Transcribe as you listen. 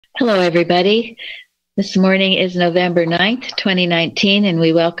Hello, everybody. This morning is November 9th, 2019, and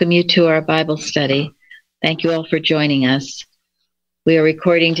we welcome you to our Bible study. Thank you all for joining us. We are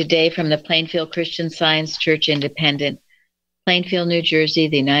recording today from the Plainfield Christian Science Church Independent, Plainfield, New Jersey,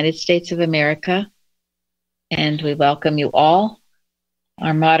 the United States of America, and we welcome you all.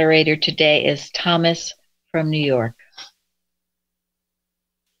 Our moderator today is Thomas from New York.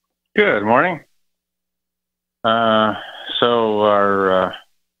 Good morning. So our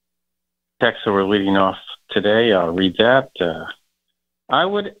text that we're leading off today, I'll read that. I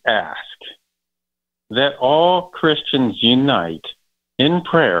would ask that all Christians unite in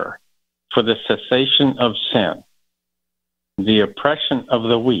prayer for the cessation of sin, the oppression of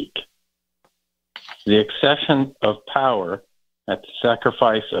the weak, the accession of power at the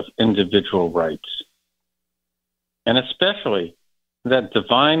sacrifice of individual rights, and especially that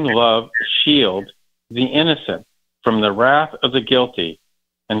divine love shield the innocent from the wrath of the guilty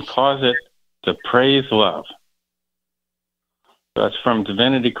and cause it to praise love. That's from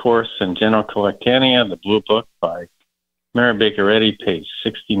Divinity Course in General Collectanea, the Blue Book by Mary Baker Eddy, page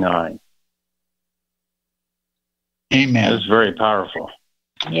 69. Amen. It's very powerful.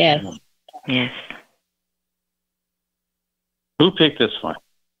 Yes. Yes. Who picked this one?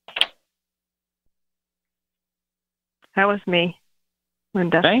 That was me,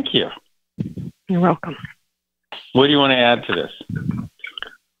 Linda. Thank you. You're welcome. What do you want to add to this?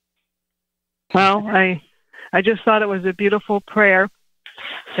 Well, I just thought it was a beautiful prayer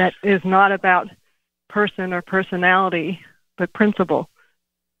that is not about person or personality, but principle.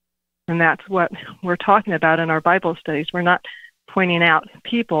 And that's what we're talking about in our Bible studies. We're not pointing out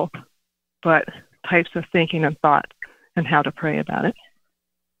people, but types of thinking and thought and how to pray about it.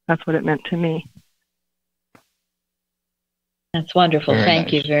 That's what it meant to me. That's wonderful. Very Thank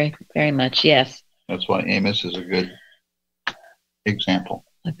nice. you very, very much. Yes. That's why Amos is a good example.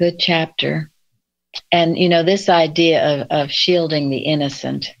 A good chapter. And, you know, this idea of shielding the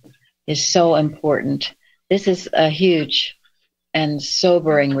innocent is so important. This is a huge and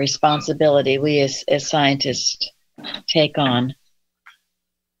sobering responsibility we as scientists take on.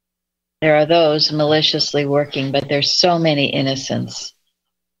 There are those maliciously working, but there's so many innocents.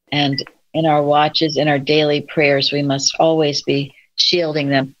 And in our watches, in our daily prayers, we must always be shielding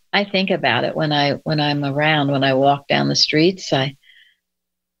them. I think about it when I'm around, when I walk down the streets.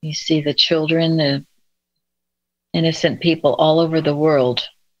 You see the children, the innocent people all over the world.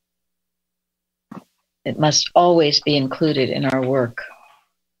 It must always be included in our work.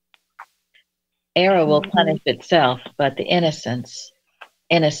 Error will punish itself, but the innocent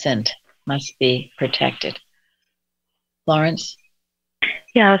must be protected. Florence?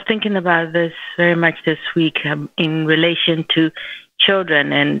 Yeah, I was thinking about this very much this week in relation to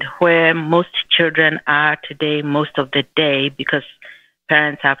children and where most children are today, most of the day, because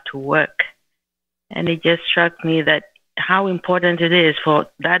parents have to work. And it just struck me that how important it is for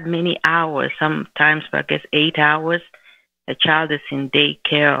that many hours, sometimes I guess 8 hours, a child is in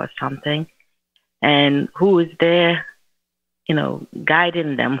daycare or something, and who is there,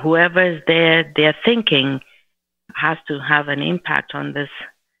 guiding them. Whoever is there, their thinking has to have an impact on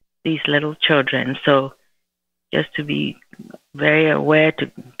these little children. So just to be very aware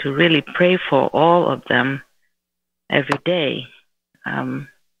to really pray for all of them every day.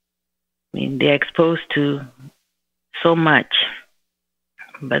 They're exposed to so much,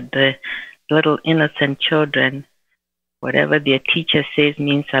 but the little innocent children, whatever their teacher says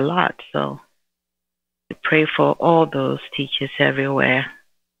means a lot. So to pray for all those teachers everywhere.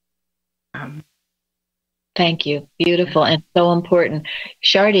 Thank you. Beautiful and so important.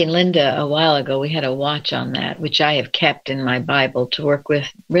 Shardy and Linda, a while ago, we had a watch on that, which I have kept in my Bible to work with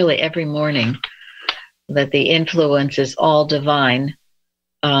really every morning, that the influence is all divine,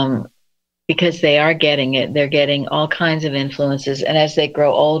 because they are getting it. They're getting all kinds of influences. And as they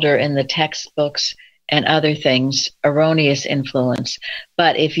grow older in the textbooks and other things, erroneous influence.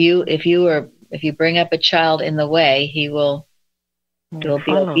 But if you bring up a child in the way, he will be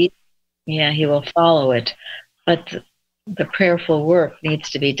obedient. Yeah, he will follow it. But the prayerful work needs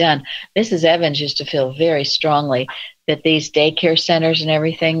to be done. Mrs. Evans used to feel very strongly that these daycare centers and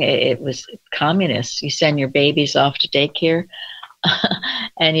everything, it was communist. You send your babies off to daycare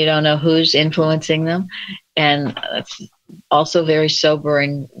and you don't know who's influencing them. And it's also very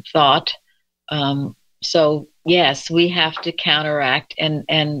sobering thought. So, yes, we have to counteract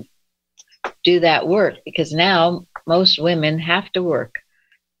and do that work, because now most women have to work.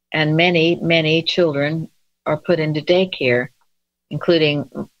 And many, many children are put into daycare, including,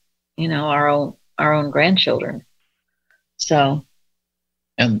 our own grandchildren. So,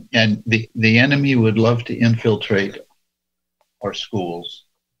 and the enemy would love to infiltrate our schools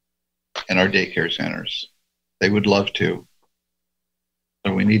and our daycare centers. They would love to.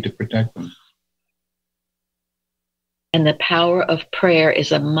 So we need to protect them. And the power of prayer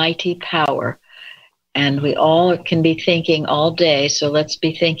is a mighty power. And we all can be thinking all day, so let's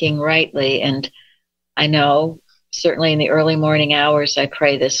be thinking rightly. And I know, certainly in the early morning hours, I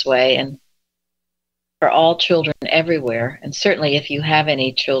pray this way, and for all children everywhere. And certainly if you have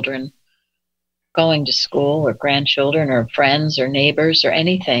any children going to school or grandchildren or friends or neighbors or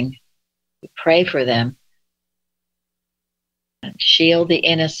anything, we pray for them. And shield the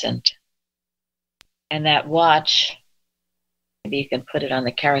innocent. And that watch, maybe you can put it on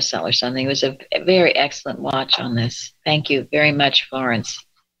the carousel or something. It was a very excellent watch on this. Thank you very much, Florence.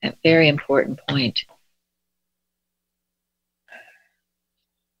 A very important point.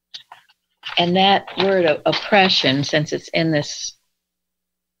 And that word of oppression, since it's in this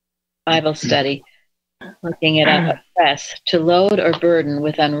Bible study, looking it up, oppress, to load or burden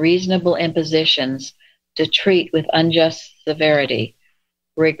with unreasonable impositions, to treat with unjust severity,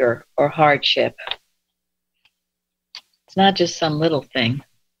 rigor, or hardship. It's not just some little thing,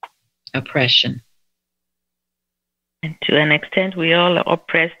 oppression. And to an extent, we all are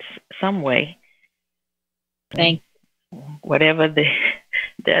oppressed some way. Thank whatever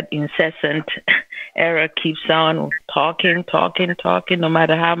that incessant error keeps on talking, no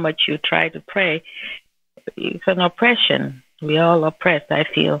matter how much you try to pray, it's an oppression. We all oppressed, I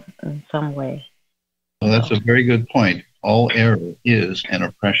feel, in some way. Well, that's a very good point. All error is an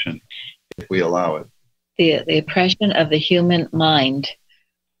oppression if we allow it. The oppression of the human mind.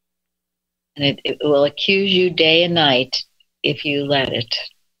 And it will accuse you day and night if you let it.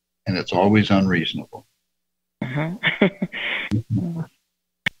 And it's always unreasonable.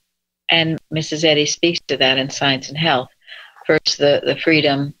 And Mrs. Eddy speaks to that in Science and Health. First, the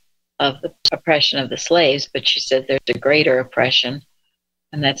freedom of the oppression of the slaves, but she said there's a greater oppression,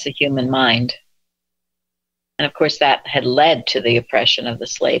 and that's the human mind. And of course, that had led to the oppression of the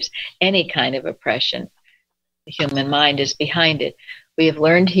slaves. Any kind of oppression, the human mind is behind it. We have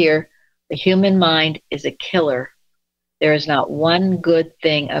learned here the human mind is a killer. There is not one good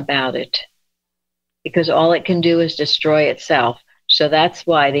thing about it, because all it can do is destroy itself. So that's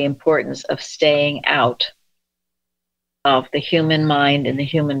why the importance of staying out of the human mind and the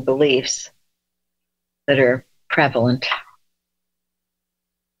human beliefs that are prevalent.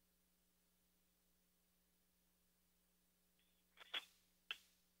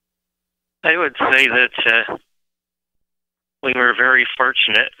 I would say that we were very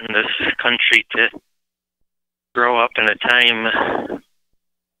fortunate in this country to grow up in a time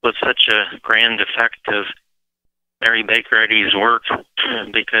with such a grand effect of Mary Baker Eddy's work,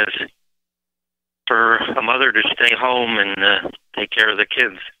 because for a mother to stay home and take care of the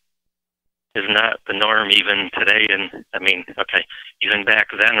kids is not the norm even today. And I mean, okay, even back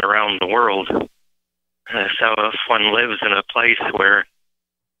then around the world. So if one lives in a place where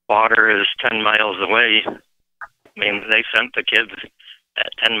water is 10 miles away, I mean, they sent the kids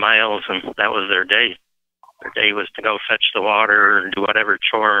at 10 miles and that was their day. Their day was to go fetch the water or do whatever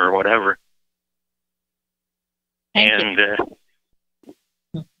chore or whatever.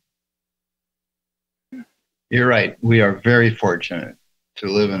 You're right. We are very fortunate to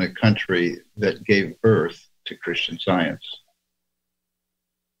live in a country that gave birth to Christian Science.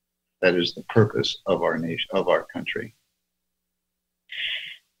 That is the purpose of our nation, of our country.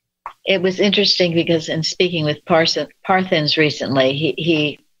 It was interesting because in speaking with Parthens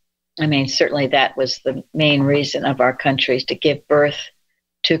recently, I mean, certainly that was the main reason of our country, is to give birth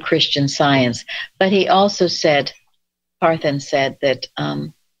to Christian Science. But he also said, Parthens said, that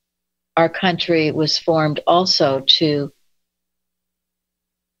our country was formed also to...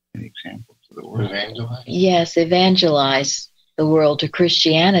 An example to the world. Evangelize? Yes, evangelize the world to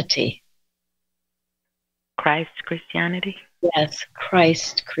Christianity. Christ Christianity? Yes,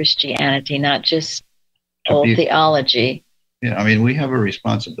 Christ Christianity, not just old theology. Yeah, I mean, we have a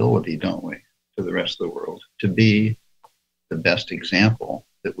responsibility, don't we, to the rest of the world, to be the best example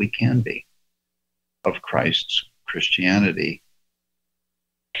that we can be of Christ's Christianity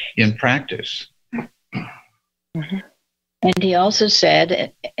in practice. Mm-hmm. And he also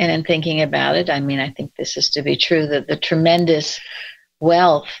said, and in thinking about it, I mean, I think this is to be true, that the tremendous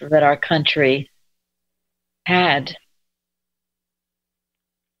wealth that our country had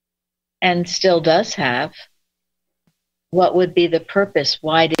and still does have, what would be the purpose?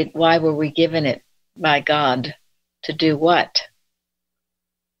 Why were we given it by God? To do what?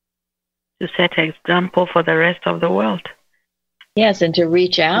 To set an example for the rest of the world. Yes, and to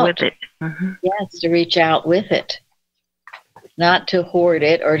reach out with it. Mm-hmm. Yes, to reach out with it. Not to hoard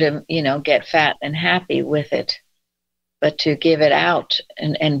it or to, get fat and happy with it. but to give it out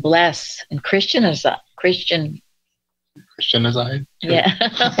and bless and Christianize. Yeah,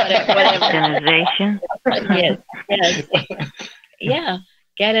 whatever. Christianization. Yes. Yeah,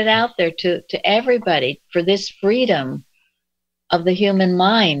 get it out there to everybody for this freedom of the human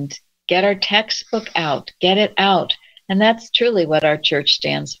mind. Get our textbook out, get it out. And that's truly what our church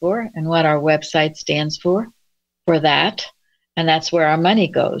stands for and what our website stands for that. And that's where our money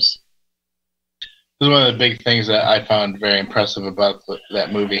goes. This is one of the big things that I found very impressive about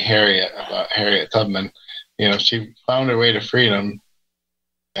that movie, Harriet, about Harriet Tubman. You know, she found her way to freedom,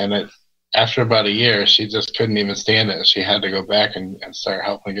 and after about a year, she just couldn't even stand it. She had to go back and start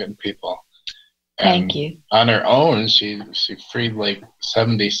helping getting people. And thank you. On her own, she freed like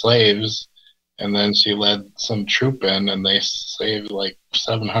 70 slaves, and then she led some troop in, and they saved like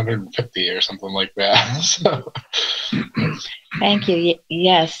 750 or something like that. So, thank you.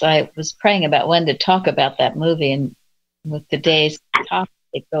 Yes, I was praying about when to talk about that movie, and with today's topic,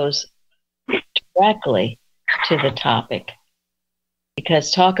 it goes directly to the topic.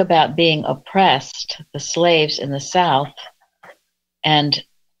 Because talk about being oppressed, the slaves in the South, and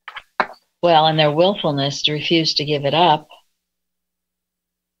their willfulness to refuse to give it up.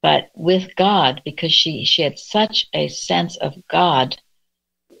 But with God, because she had such a sense of God,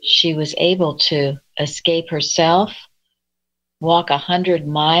 she was able to escape herself, walk 100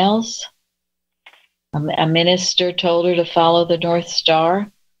 miles. A minister told her to follow the North Star.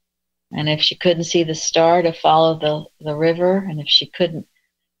 And if she couldn't see the star, to follow the river. And if she couldn't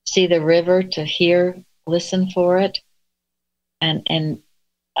see the river, to listen for it. And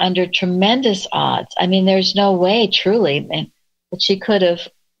under tremendous odds. I mean, there's no way, truly, that she could have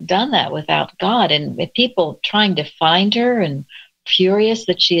done that without God. And with people trying to find her and furious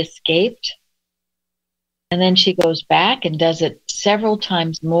that she escaped. And then she goes back and does it several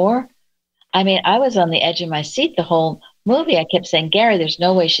times more. I mean, I was on the edge of my seat the whole movie. I kept saying, Gary, there's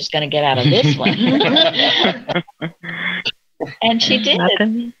no way she's going to get out of this one. And she did.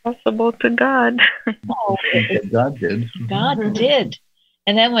 Nothing impossible to God. Oh, God did. God did.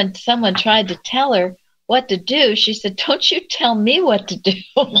 And then when someone tried to tell her what to do, she said, don't you tell me what to do.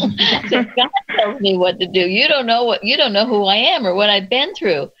 So God tells me what to do. You don't know who I am or what I've been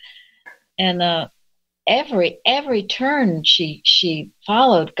through. And every turn she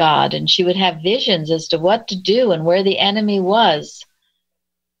followed God, and she would have visions as to what to do and where the enemy was.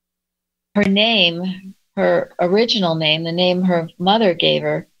 Her name, her original name, the name her mother gave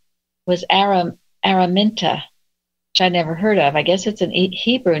her, was Araminta, which I never heard of. I guess it's an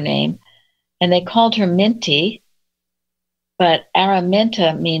Hebrew name. And they called her Minty, but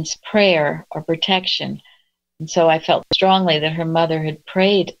Araminta means prayer or protection. And so I felt strongly that her mother had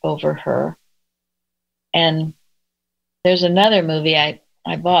prayed over her. And there's another movie I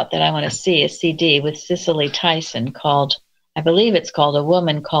bought that I want to see, a CD with Cicely Tyson called, I believe it's called A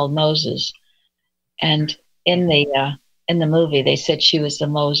Woman Called Moses. And in the movie, they said she was the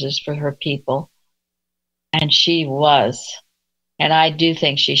Moses for her people. And she was. And I do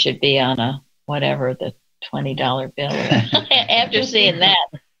think she should be on the $20 bill. After seeing that,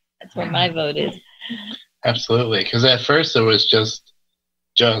 that's where my vote is. Absolutely. Because at first it was just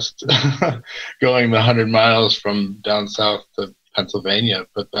going the 100 miles from down south to Pennsylvania.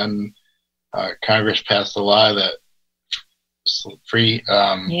 But then Congress passed a law that free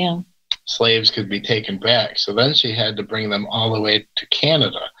slaves could be taken back. So then she had to bring them all the way to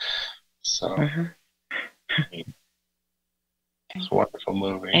Canada. So it's a wonderful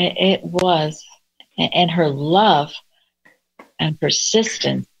movie. It was. And her love and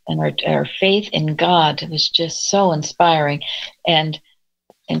persistence and her faith in God was just so inspiring. And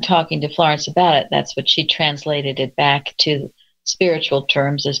in talking to Florence about it, that's what she translated it back to spiritual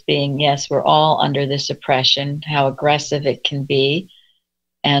terms as being, yes, we're all under this oppression, how aggressive it can be.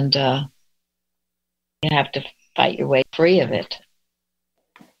 And you have to fight your way free of it.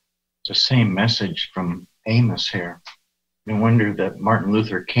 It's the same message from Amos here. No wonder that Martin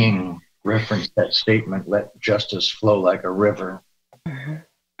Luther King referenced that statement, let justice flow like a river.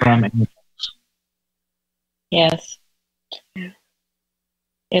 From Amos. Yes.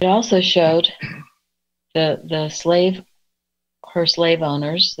 It also showed her slave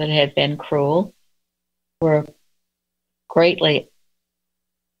owners that had been cruel were greatly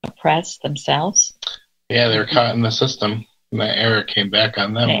oppressed themselves. Yeah, they were caught in the system. And that error came back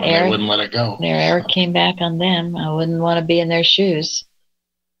on them when they wouldn't let it go. Their error came back on them. I wouldn't want to be in their shoes.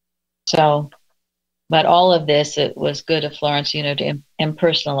 So, but all of this, it was good of Florence, to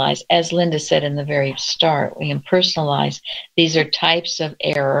impersonalize. As Linda said in the very start, we impersonalize. These are types of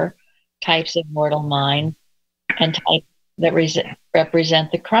error, types of mortal mind, and types that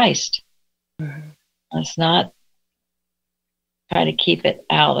represent the Christ. Mm-hmm. It's not try to keep it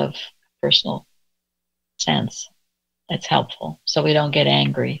out of personal sense. That's helpful, so we don't get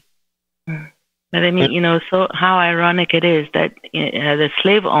angry. But I mean, so how ironic it is that the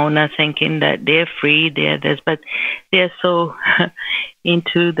slave owner thinking that they're free, they're this, but they're so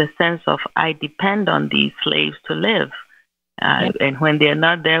into the sense of I depend on these slaves to live. And when they're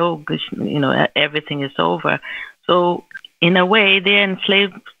not there, everything is over. So in a way, they're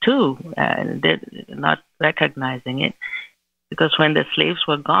enslaved too. They're not recognizing it. Because when the slaves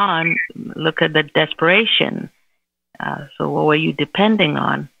were gone, look at the desperation. So what were you depending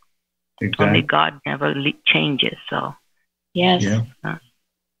on? Exactly. Only God never changes. So, yes. Yeah.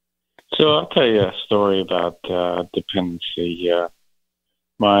 So I'll tell you a story about dependency.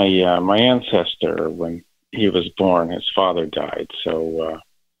 My ancestor, when he was born, his father died. So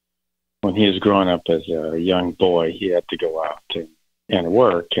when he was growing up as a young boy, he had to go out and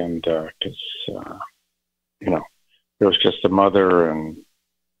work, and because there was just a mother and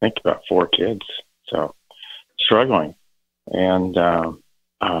I think about 4 kids, so struggling, and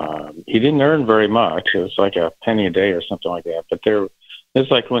he didn't earn very much. It was like a penny a day or something like that. But it's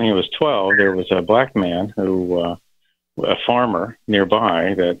like when he was 12, there was a black man who, a farmer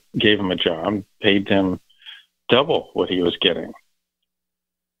nearby, that gave him a job, paid him double what he was getting,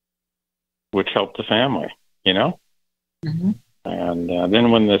 which helped the family, Mm-hmm. And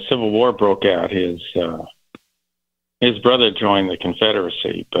then when the Civil War broke out, his brother joined the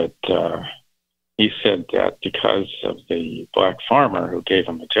Confederacy, but he said that because of the black farmer who gave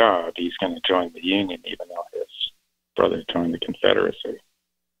him a job, he's going to join the Union, even though his brother joined the Confederacy.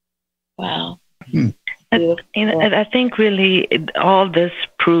 Wow. I think really all this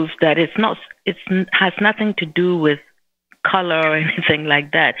proves that it has nothing to do with color or anything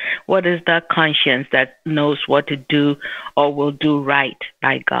like that. What is the conscience that knows what to do or will do right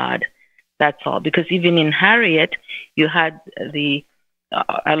by God? That's all. Because even in Harriet, you had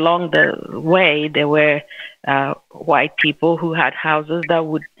along the way, there were white people who had houses that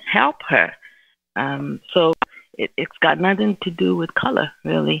would help her. So it's got nothing to do with color,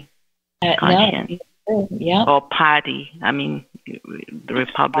 really. Conscience. No. Yeah. Or party. I mean, the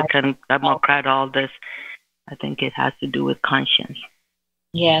Republican, Democrat, all this. I think it has to do with conscience.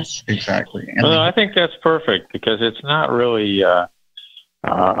 Yes. Exactly. Well, I think that's perfect, because it's not really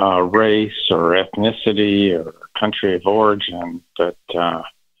race or ethnicity or country of origin, but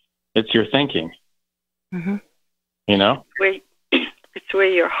it's your thinking. Mm-hmm. It's where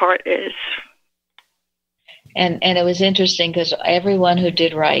your heart is. And it was interesting because everyone who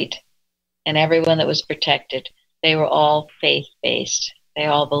did right and everyone that was protected, they were all faith-based. They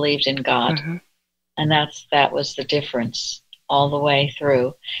all believed in God. Mm-hmm. And that was the difference all the way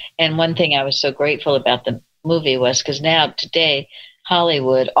through. And one thing I was so grateful about the movie was because now today,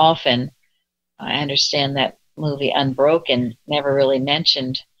 Hollywood often, I understand that movie Unbroken never really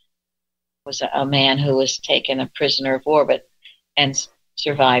mentioned, was a man who was taken a prisoner of war and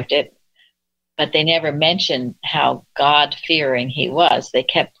survived it. But they never mentioned how God-fearing he was. They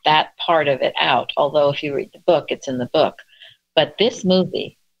kept that part of it out, although if you read the book, it's in the book. But this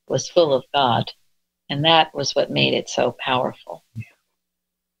movie was full of God, and that was what made it so powerful.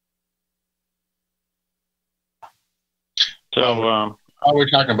 So while we're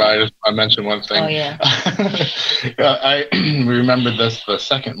talking about it, I mentioned one thing. Oh, yeah. I remembered this the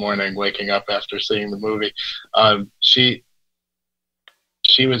second morning waking up after seeing the movie.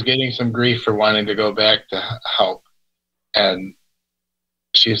 She was getting some grief for wanting to go back to help. And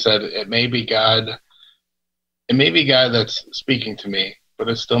she said, it may be God that's speaking to me, but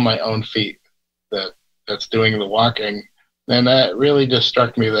it's still my own feet that's doing the walking. And that really just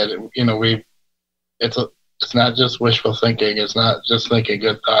struck me that, it's not just wishful thinking. It's not just thinking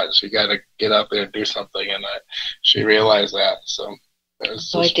good thoughts. You got to get out there and do something. And she realized that. So it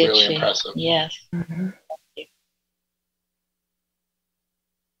was just really impressive. Yes. Mm-hmm.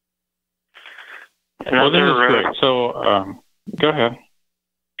 So go ahead.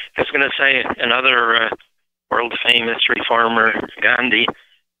 I was going to say another world-famous reformer, Gandhi,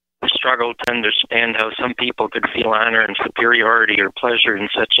 struggled to understand how some people could feel honor and superiority or pleasure in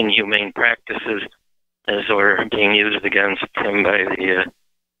such inhumane practices as were being used against him by the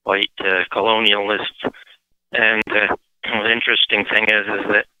white colonialists. And the interesting thing is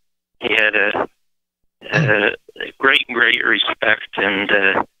that he had a great respect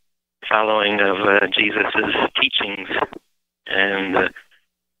and following of Jesus's teachings, and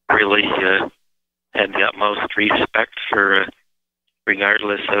really had the utmost respect for,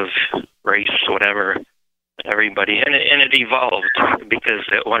 regardless of race, whatever, everybody. And it evolved, because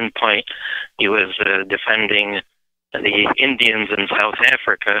at one point he was defending the Indians in South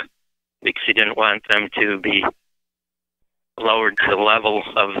Africa because he didn't want them to be lowered to the level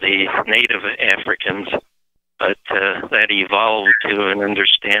of the native Africans, but that evolved to an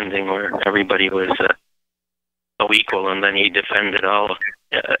understanding where everybody was so equal, and then he defended all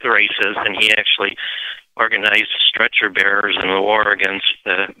races, and he actually organized stretcher bearers in the war against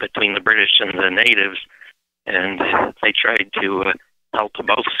between the British and the natives, and they tried to help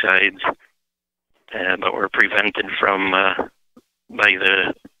both sides, but were prevented from by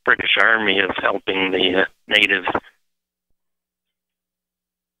the British Army of helping the natives.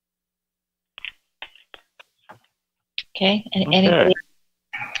 Okay. Anybody?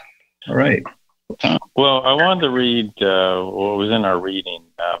 All right. Well, I wanted to read what was in our reading.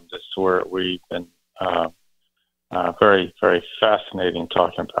 This is where we've been very, very fascinating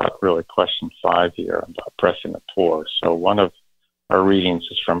talking about really question 5 here about oppressing the poor. So one of our readings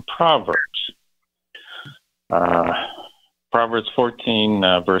is from Proverbs. Proverbs 14,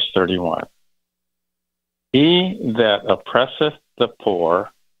 verse 31. He that oppresseth the poor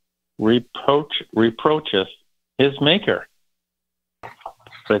reproacheth his maker,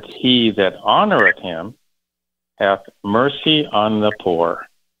 but he that honoreth him hath mercy on the poor.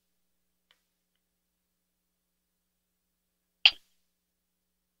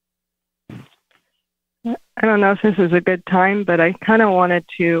 I don't know if this is a good time, but I kind of wanted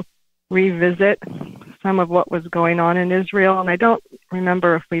to revisit some of what was going on in Israel, and I don't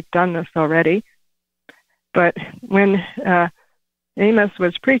remember if we've done this already. But when Amos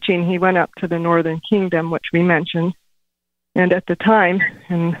was preaching, he went up to the northern kingdom, which we mentioned. And at the time,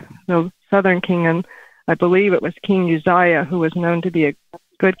 in the southern kingdom, I believe it was King Uzziah, who was known to be a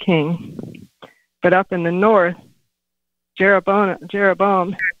good king. But up in the north,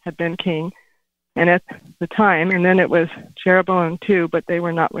 Jeroboam had been king. And at the time, and then it was Jeroboam too, but they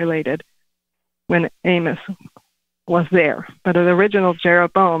were not related when Amos was there. But the original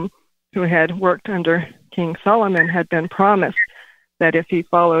Jeroboam, who had worked under King Solomon, had been promised that if he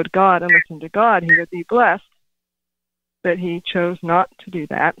followed God and listened to God, he would be blessed. But he chose not to do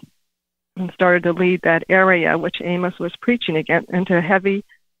that and started to lead that area, which Amos was preaching against, into heavy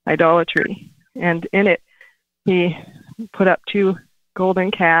idolatry. And in it, he put up 2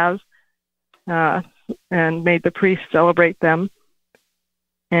 golden calves and made the priests celebrate them.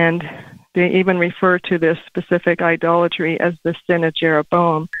 And they even refer to this specific idolatry as the sin of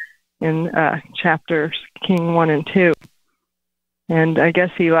Jeroboam in chapters King 1 and 2. And I guess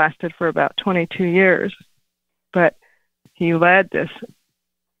he lasted for about 22 years. But he led this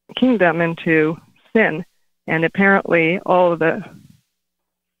kingdom into sin. And apparently all of the,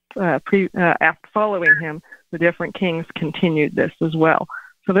 after following him, the different kings continued this as well.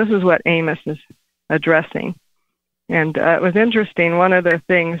 So this is what Amos is addressing. And it was interesting. One of the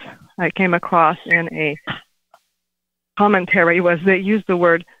things I came across in a commentary was they used the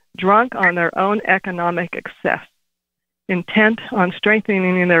word drunk on their own economic excess, intent on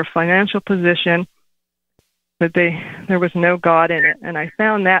strengthening their financial position, but there was no God in it. And I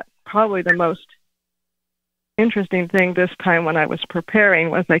found that probably the most interesting thing this time when I was preparing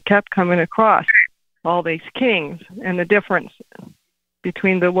was I kept coming across all these kings and the difference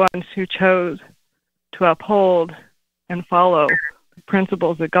between the ones who chose to uphold and follow the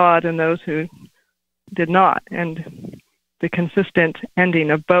principles of God and those who did not, and the consistent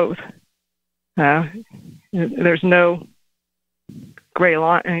ending of both. There's no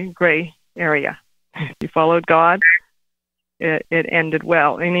gray area. If you followed God, it ended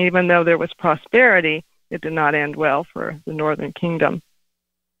well. And even though there was prosperity, it did not end well for the northern kingdom.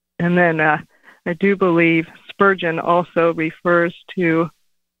 And then I do believe Spurgeon also refers to,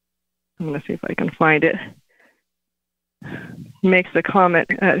 I'm going to see if I can find it. He makes a comment.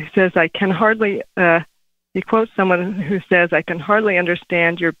 He says, I can hardly, he quotes someone who says, I can hardly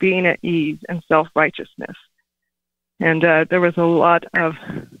understand your being at ease and self-righteousness. And there was a lot of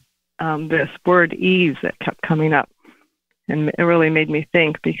this word ease that kept coming up. And it really made me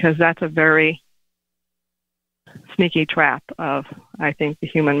think, because that's a very sneaky trap of, I think, the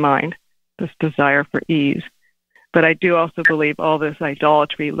human mind, this desire for ease. But I do also believe all this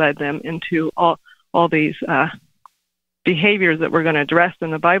idolatry led them into all these behaviors that we're going to address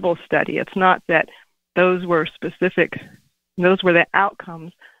in the Bible study. It's not that those were specific, those were the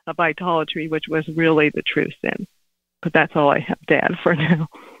outcomes of idolatry, which was really the true sin. But that's all I have to add for now.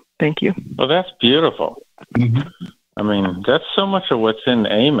 Thank you. Well, that's beautiful. Mm-hmm. I mean, that's so much of what's in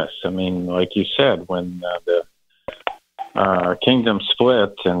Amos. I mean, like you said, when the kingdom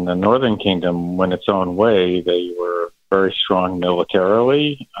split and the northern kingdom went its own way, they were very strong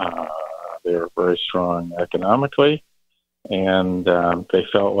militarily. They were very strong economically. And they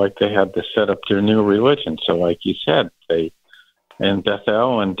felt like they had to set up their new religion. So like you said, in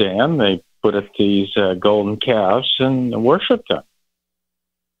Bethel and Dan, they put up these golden calves and worship them.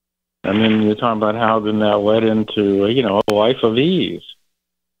 And then you're talking about how then that led into, a life of ease.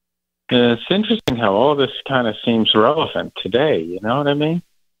 And it's interesting how all this kind of seems relevant today, you know what I mean?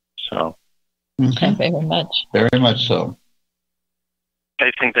 So. Very much. Very much so.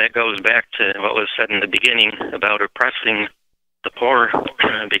 I think that goes back to what was said in the beginning about oppressing the poor,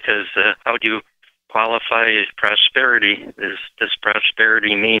 because how do you qualify as prosperity? Does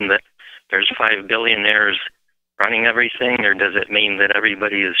prosperity mean that there's 5 billionaires running everything, or does it mean that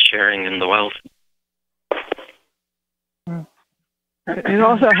everybody is sharing in the wealth? It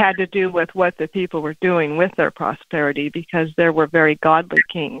also had to do with what the people were doing with their prosperity, because there were very godly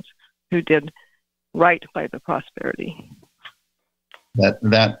kings who did right by the prosperity. That's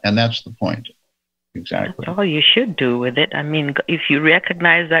the point. Exactly. That's all you should do with it. I mean, if you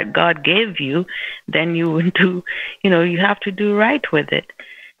recognize that God gave you, then you would do, you have to do right with it.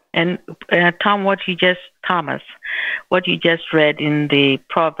 And Thomas, what you just read in the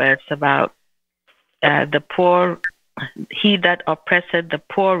Proverbs about the poor, he that oppresseth the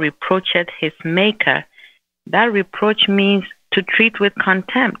poor reproacheth his maker. That reproach means to treat with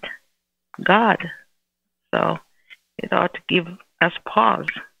contempt God. So it ought to give us pause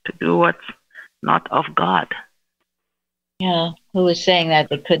to do what's not of God. Yeah, who was saying that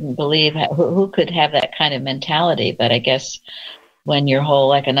they couldn't believe, who could have that kind of mentality? But I guess when your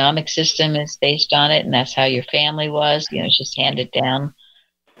whole economic system is based on it, and that's how your family was, it's just handed down,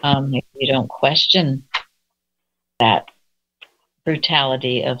 you don't question that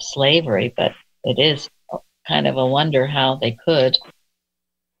brutality of slavery, but it is kind of a wonder how they could.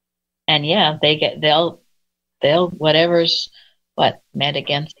 And yeah, they'll whatever's met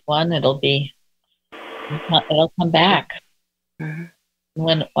against one, it'll come back. Mm-hmm. You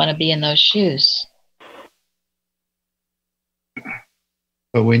wouldn't want to be in those shoes.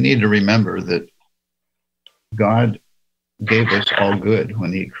 But we need to remember that God gave us all good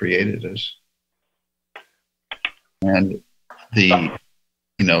when he created us. And the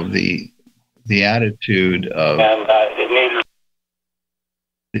attitude of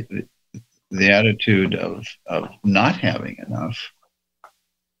the attitude of not having enough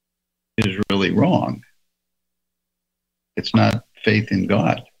is really wrong. It's not faith in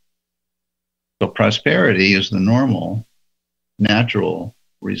God. So prosperity is the normal, natural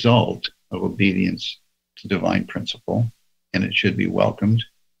result of obedience to divine principle, and it should be welcomed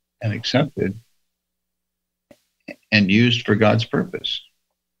and accepted and used for God's purpose.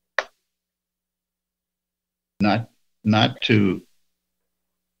 Not to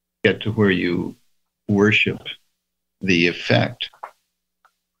get to where you worship the effect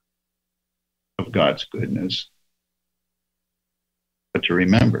of God's goodness, but to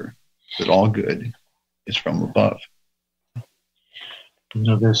remember that all good is from above.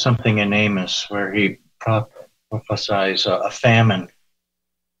 There's something in Amos where he prophesies a famine,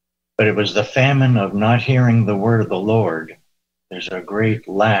 but it was the famine of not hearing the word of the Lord. There's a great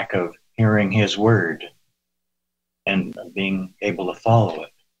lack of hearing his word and being able to follow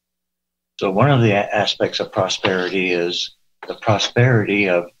it. So one of the aspects of prosperity is the prosperity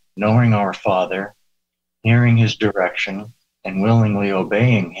of knowing our Father, hearing his direction, and willingly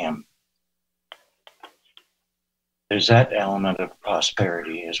obeying him. There's that element of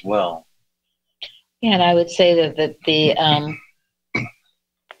prosperity as well. Yeah, and I would say that the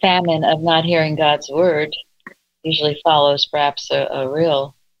famine of not hearing God's word usually follows perhaps a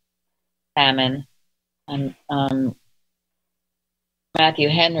real famine. And Matthew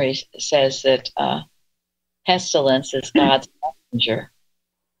Henry says that pestilence is God's messenger.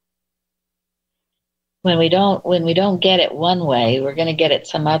 When we don't get it one way, we're going to get it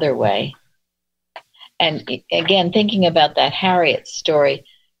some other way. And again, thinking about that Harriet story,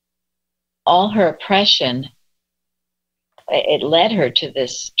 all her oppression, it led her to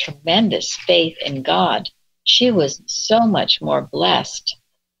this tremendous faith in God. She was so much more blessed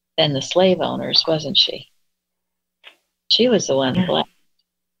than the slave owners, wasn't she? She was the one blessed.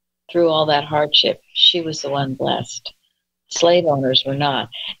 Through all that hardship, she was the one blessed. Slave owners were not.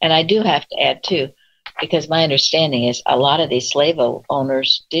 And I do have to add, too, because my understanding is a lot of these slave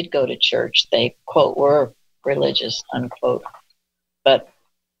owners did go to church. They, quote, were religious, unquote. But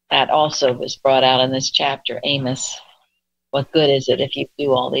that also was brought out in this chapter, Amos. What good is it if you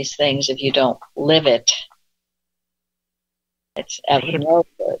do all these things if you don't live it? It's of no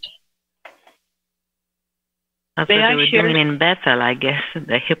good. That's what they were doing in Bethel, I guess,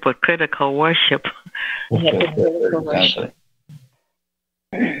 the hypocritical worship. Hypocritical worship.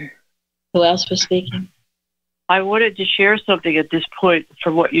 Who else was speaking? I wanted to share something at this point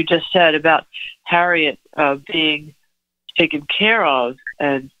from what you just said about Harriet being taken care of.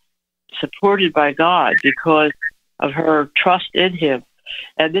 And supported by God because of her trust in him.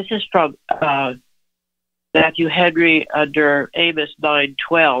 And this is from Matthew Henry under Amos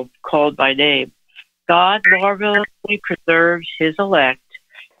 9:12, called by name. God marvelously preserves his elect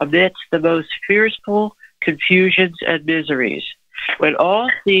amidst the most fearful confusions and miseries. When all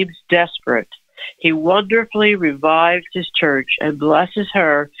seems desperate, he wonderfully revives his church and blesses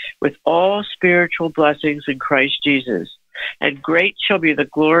her with all spiritual blessings in Christ Jesus. And great shall be the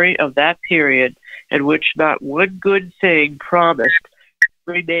glory of that period in which not one good thing promised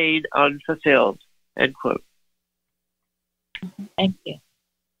remained unfulfilled. End quote. Thank you.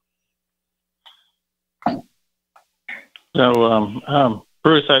 So,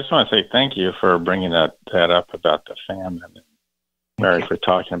 Bruce, I just want to say thank you for bringing that up about the famine, and Mary for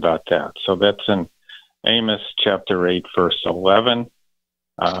talking about that. So that's in Amos chapter 8, verse 11,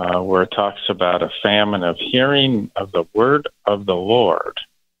 where it talks about a famine of hearing of the word of the Lord,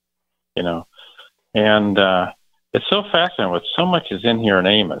 you know. And it's so fascinating. With so much is in here in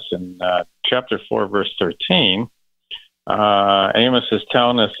Amos. In chapter 4, verse 13, Amos is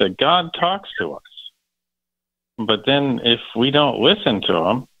telling us that God talks to us. But then if we don't listen to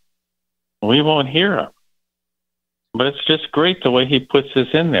him, we won't hear him. But it's just great the way he puts this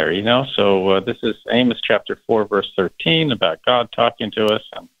in there, you know. So this is Amos chapter 4, verse 13, about God talking to us.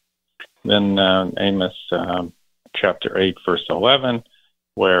 And then Amos chapter 8, verse 11,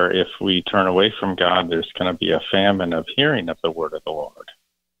 where if we turn away from God, there's going to be a famine of hearing of the word of the Lord.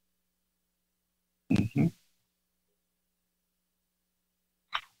 Mm-hmm.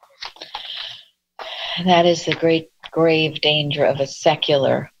 That is the great grave danger of a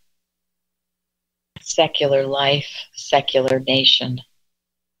secular life, secular nation.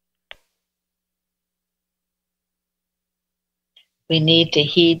 We need to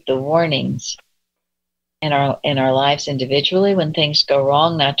heed the warnings in our lives individually when things go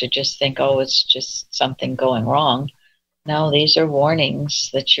wrong, not to just think, oh, it's just something going wrong. No, these are warnings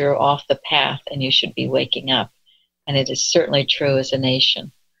that you're off the path and you should be waking up. And it is certainly true as a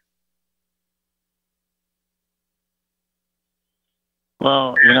nation.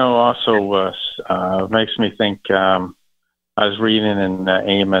 Well, you know, also makes me think, I was reading in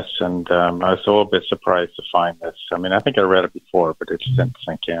Amos, and I was a little bit surprised to find this. I mean, I think I read it before, but it just didn't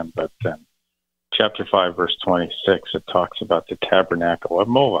sink in. But chapter 5, verse 26, it talks about the tabernacle of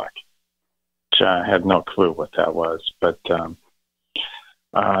Moloch, which I had no clue what that was. But does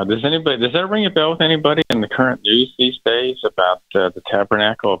that ring a bell with anybody in the current news these days about the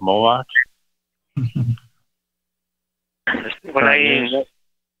tabernacle of Moloch? What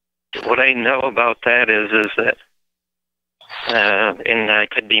I know about that is that, and I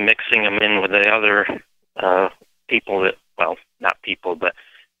could be mixing them in with the other people that, well, not people, but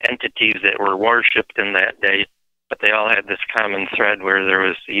entities that were worshipped in that day, but they all had this common thread where there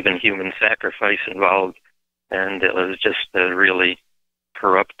was even human sacrifice involved, and it was just a really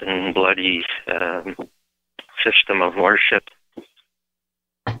corrupt and bloody system of worship.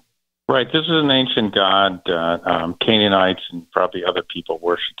 Right. This is an ancient god. Canaanites and probably other people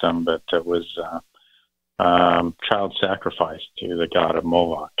worshipped him, but it was child sacrifice to the god of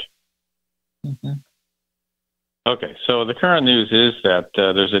Moloch. Mm-hmm. Okay, so the current news is that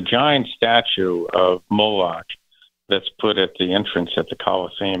there's a giant statue of Moloch that's put at the entrance at the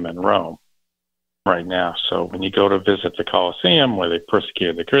Colosseum in Rome right now. So when you go to visit the Colosseum, where they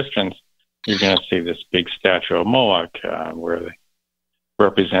persecuted the Christians, you're going to see this big statue of Moloch where they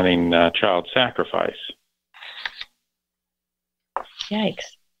representing child sacrifice.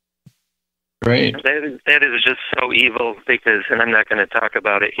 Yikes. Great. That is just so evil because, and I'm not going to talk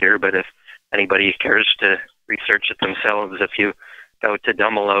about it here, but if anybody cares to research it themselves, if you go to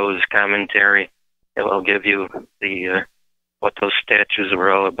Dumelo's commentary, it will give you the what those statues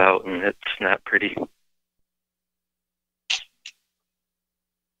were all about, and it's not pretty.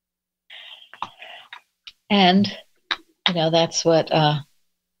 And, you know, that's what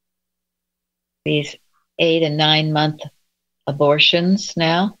these 8 and 9 month abortions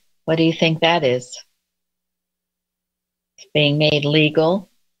now, what do you think that is? It's being made legal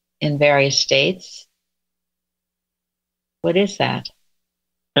in various states. What is that?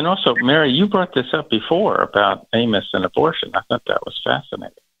 And also, Mary, you brought this up before about Amos and abortion. I thought that was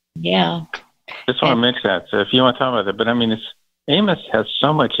fascinating. Yeah. Just want to mention that. So if you want to talk about it, but I mean, Amos has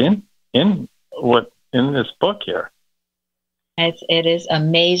so much in this book here. It is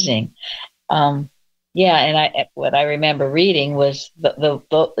amazing. Yeah, and what I remember reading was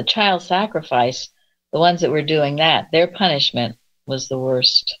the child sacrifice. The ones that were doing that, their punishment was the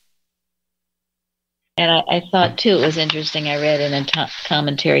worst. And I thought, too, it was interesting. I read in a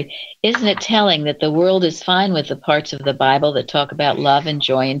commentary, isn't it telling that the world is fine with the parts of the Bible that talk about love and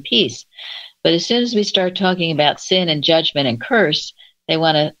joy and peace? But as soon as we start talking about sin and judgment and curse, they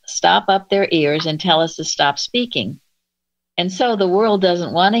want to stop up their ears and tell us to stop speaking. And so the world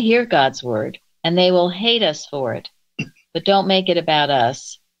doesn't want to hear God's word, and they will hate us for it. But don't make it about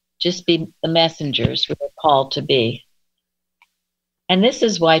us. Just be the messengers we're called to be. And this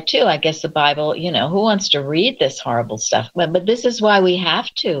is why, too, I guess the Bible, who wants to read this horrible stuff? But this is why we have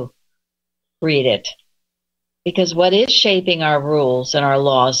to read it. Because what is shaping our rules and our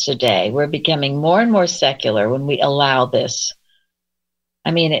laws today? We're becoming more and more secular when we allow this.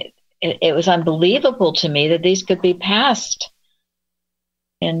 I mean, it was unbelievable to me that these could be passed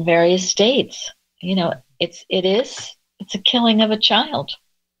in various states. It's a killing of a child,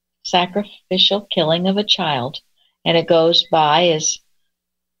 sacrificial killing of a child. And it goes by as,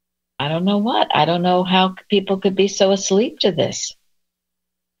 I don't know what. I don't know how people could be so asleep to this.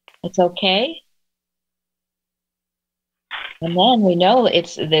 It's okay. And then we know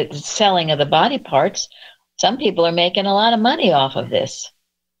it's the selling of the body parts. Some people are making a lot of money off of this.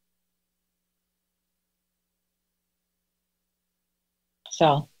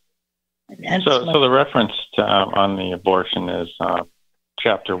 So the reference on the abortion is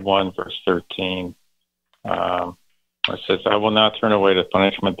chapter 1, verse 13. It says, I will not turn away the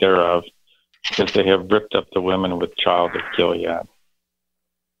punishment thereof, because they have ripped up the women with child of Gilead.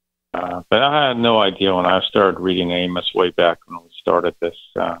 But I had no idea when I started reading Amos way back when we started this,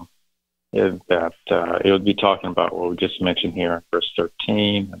 that it would be talking about what we just mentioned here in verse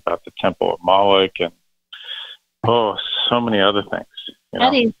 13, about the temple of Moloch, and so many other things. How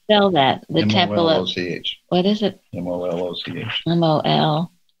do you spell that? The temple of M-O-L-O-C-H. What is it? M-O-L-O-C-H. M-O-L-O-C-H.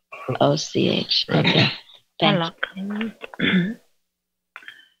 Okay. Thanks.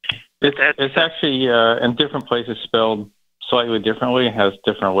 It's actually in different places spelled slightly differently. It has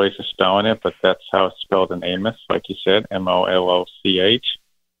different ways of spelling it, but that's how it's spelled in Amos, like you said, M-O-L-O-C-H.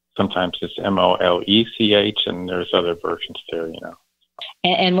 Sometimes it's M-O-L-E-C-H, and there's other versions there,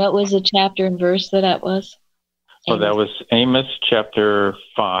 And what was the chapter and verse that was? So that was Amos chapter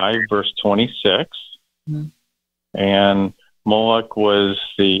 5, verse 26. Mm-hmm. And Moloch was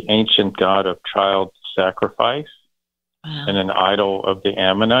the ancient god of child sacrifice, and an idol of the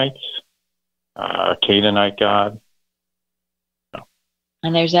Ammonites, a Canaanite god.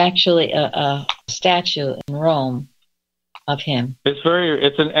 And there's actually a statue in Rome of him. It's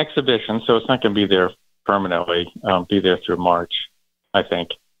an exhibition, so it's not going to be there permanently. Be there through March, I think.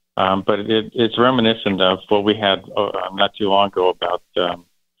 But it's reminiscent of what we had not too long ago about,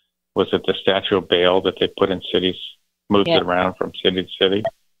 was it the statue of Baal that they put in cities, moved it around from city to city?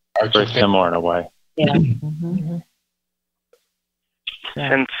 Very similar in a way. Yeah. Mm-hmm.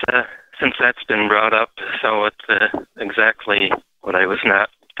 Since that's been brought up, so it's exactly what I was not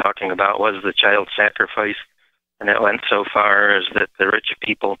talking about was the child sacrifice, and it went so far as that the rich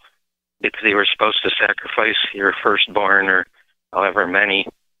people, because they were supposed to sacrifice your firstborn or however many,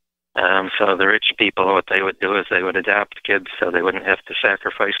 so the rich people, what they would do is they would adopt kids so they wouldn't have to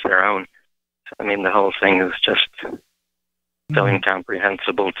sacrifice their own. I mean, the whole thing is just so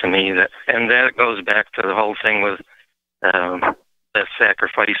incomprehensible to me. And that goes back to the whole thing with the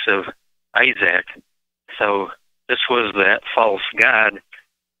sacrifice of Isaac. So this was that false god,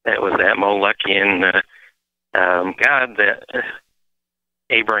 that was that Molochian god that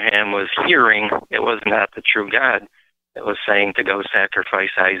Abraham was hearing. It was not the true God. It was saying to go sacrifice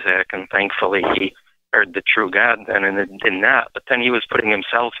Isaac, and thankfully he heard the true God then, and it did not. But then he was putting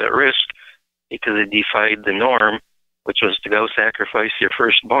himself at risk because it defied the norm, which was to go sacrifice your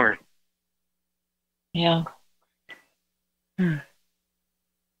firstborn. Yeah.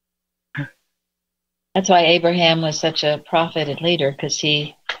 That's why Abraham was such a prophet and leader, because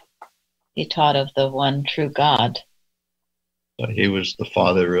he taught of the one true God. He was the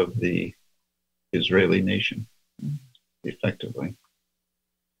father of the Israeli nation, effectively,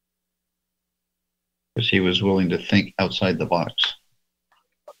 because he was willing to think outside the box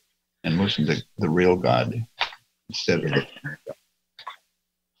and listen to the real God instead of the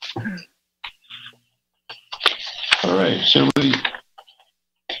God. All right, so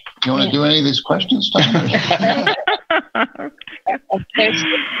you want to do any of these questions, Tom? There's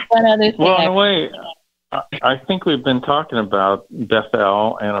one other thing. Well, in a way, I think we've been talking about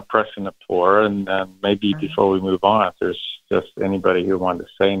Bethel and oppressing the poor, and maybe before we move on, if there's just anybody who wanted to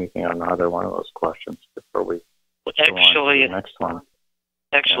say anything on either one of those questions before we go on to the next one.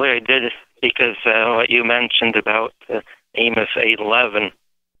 Actually, I did, because what you mentioned about Amos 8:11,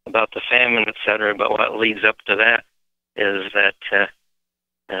 about the famine, etc., but what leads up to that is that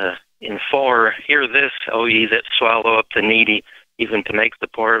in 4, hear this, O ye that swallow up the needy, even to make the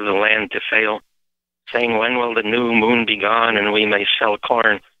poor of the land to fail, saying, when will the new moon be gone, and we may sell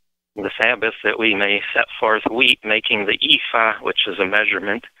corn, the Sabbath, that we may set forth wheat, making the ephah, which is a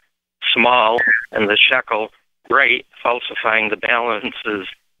measurement, small, and the shekel great, falsifying the balances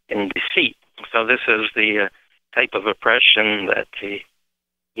in deceit. So this is the type of oppression that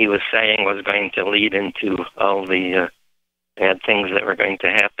he was saying was going to lead into all the bad things that were going to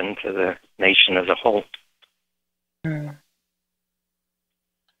happen to the nation as a whole. Well,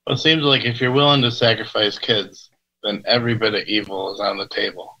 it seems like if you're willing to sacrifice kids, then every bit of evil is on the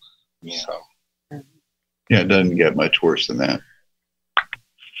table. Yeah. So. Yeah, it doesn't get much worse than that.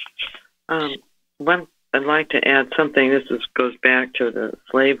 I'd like to add something. This goes back to the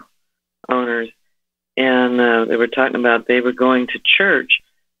slave owners, and they were talking about they were going to church,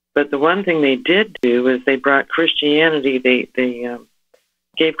 but the one thing they did do is they brought Christianity. They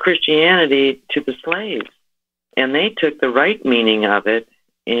gave Christianity to the slaves, and they took the right meaning of it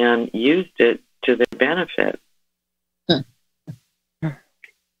and used it to their benefit.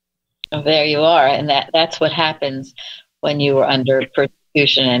 Well, there you are, and that's what happens when you are under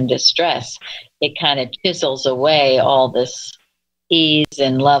persecution and distress. It kind of chisels away all this ease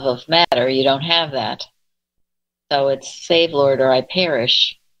and love of matter. You don't have that. So it's save, Lord, or I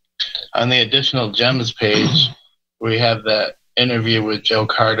perish. On the additional gems page, we have that interview with Joe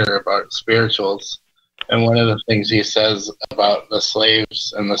Carter about spirituals. And one of the things he says about the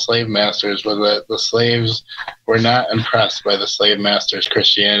slaves and the slave masters was that the slaves were not impressed by the slave masters'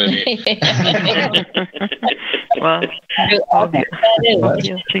 Christianity. Well,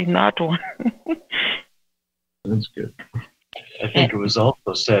 obviously not one. That's good. I think it was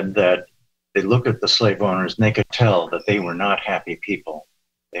also said that they look at the slave owners and they could tell that they were not happy people.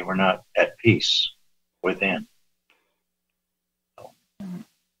 They were not at peace within.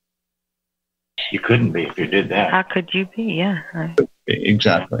 You couldn't be if you did that. How could you be? Yeah.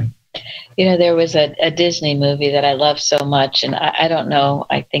 Exactly. You know, there was a Disney movie that I love so much, and I don't know,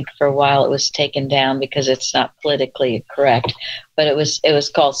 I think for a while it was taken down because it's not politically correct, but it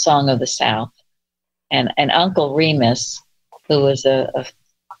was called Song of the South. And Uncle Remus, who was a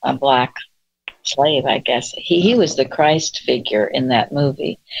black slave, I guess, he was the Christ figure in that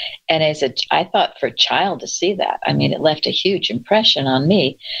movie. And I thought for a child to see that, I mean, it left a huge impression on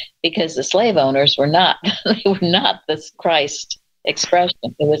me because the slave owners were not, they were not this Christ expression.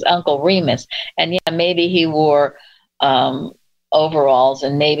 It was Uncle Remus. And yeah, maybe he wore overalls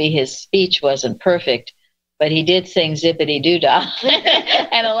and maybe his speech wasn't perfect, but he did sing Zippity Doo Dah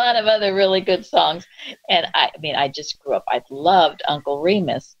and a lot of other really good songs. And I just grew up, I loved Uncle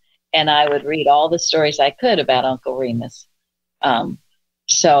Remus, and I would read all the stories I could about Uncle Remus.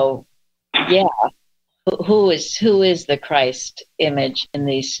 So yeah, who is the Christ image in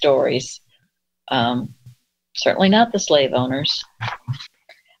these stories? Certainly not the slave owners.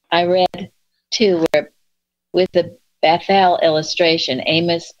 I read, too, where with the Bethel illustration,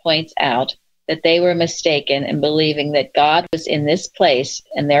 Amos points out that they were mistaken in believing that God was in this place,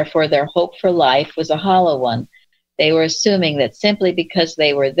 and therefore their hope for life was a hollow one. They were assuming that simply because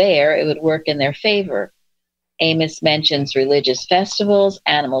they were there, it would work in their favor. Amos mentions religious festivals,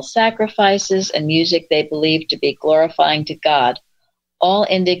 animal sacrifices, and music they believed to be glorifying to God, all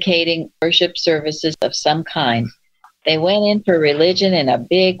indicating worship services of some kind. They went in for religion in a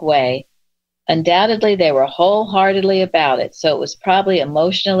big way. Undoubtedly, they were wholeheartedly about it, so it was probably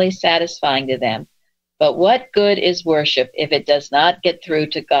emotionally satisfying to them. But what good is worship if it does not get through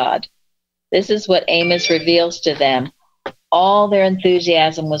to God? This is what Amos reveals to them. All their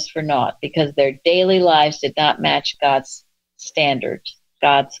enthusiasm was for naught, because their daily lives did not match God's standards,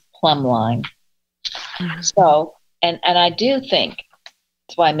 God's plumb line. So, and I do think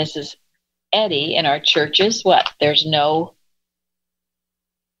that's why Mrs. Eddy in our churches, there's no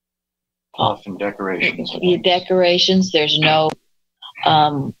Often decorations. Decorations, there's no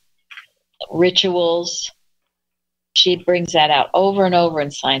rituals. She brings that out over and over in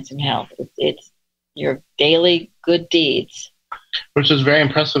Science and Health. It's your daily good deeds. Which was very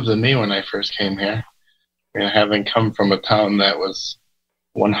impressive to me when I first came here. Having come from a town that was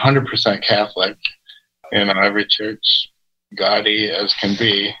 100% Catholic, every church gaudy as can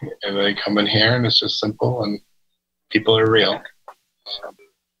be, and they come in here and it's just simple and people are real.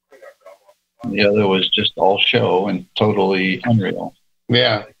 The other was just all show and totally unreal.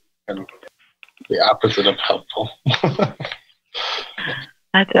 Yeah, and the opposite of helpful.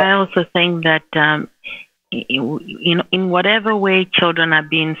 I also think that in whatever way children are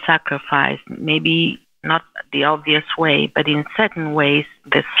being sacrificed, maybe not the obvious way, but in certain ways,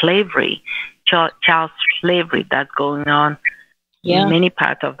 the slavery, child slavery that's going on Yeah. in many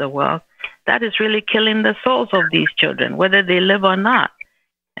parts of the world, that is really killing the souls of these children, whether they live or not.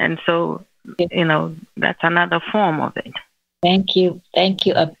 And so, that's another form of it. Thank you. Thank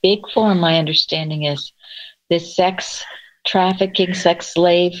you. A big form, my understanding, is this sex trafficking, sex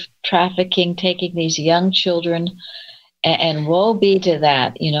slave trafficking, taking these young children, and woe be to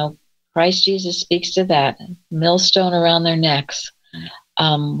that. Christ Jesus speaks to that, millstone around their necks.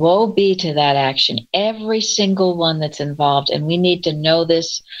 Woe be to that action, every single one that's involved. And we need to know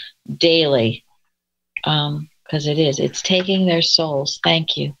this daily, because it's taking their souls.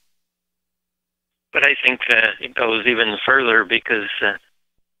 Thank you. But I think it goes even further, because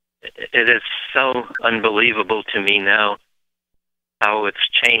it is so unbelievable to me now how it's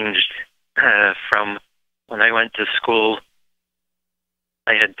changed from when I went to school.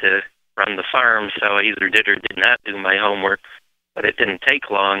 I had to run the farm, so I either did or did not do my homework, but it didn't take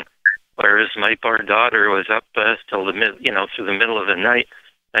long. Whereas my poor daughter was up till through the middle of the night.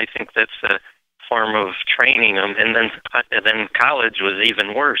 I think that's a form of training them, and then college was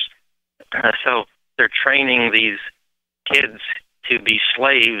even worse. So they're training these kids to be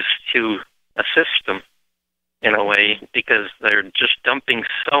slaves to a system in a way, because they're just dumping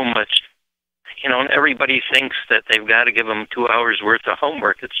so much. And everybody thinks that they've got to give them 2 hours worth of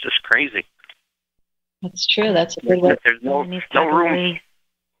homework. It's just crazy. That's true. That's a good way. There's no room.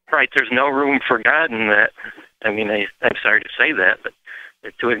 Right. There's no room for God in that. I mean, I'm sorry to say that, but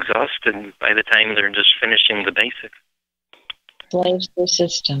they're too exhausted by the time they're just finishing the basics. Slaves to the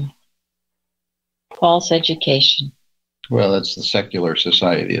system. False education. Well, that's the secular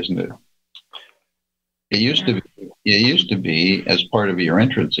society, isn't it? It used to be as part of your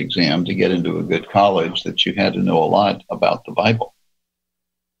entrance exam to get into a good college that you had to know a lot about the Bible.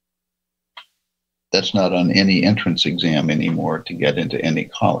 That's not on any entrance exam anymore to get into any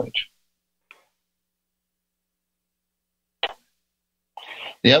college.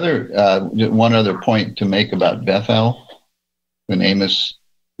 The other one other point to make about Bethel, when Amos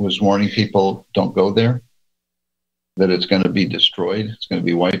was warning people, don't go there, that it's going to be destroyed, it's going to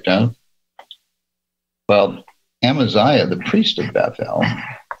be wiped out. Well, Amaziah, the priest of Bethel,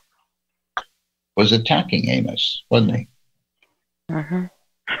 was attacking Amos, wasn't he? Mm-hmm.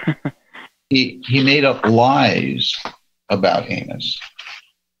 He made up lies about Amos.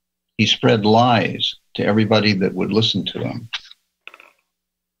 He spread lies to everybody that would listen to him.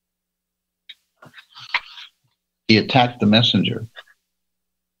 He attacked the messenger.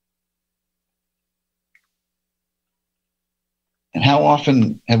 And how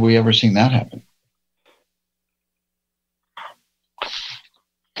often have we ever seen that happen?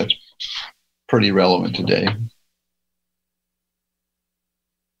 That's pretty relevant today.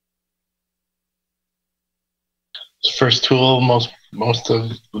 It's the first tool most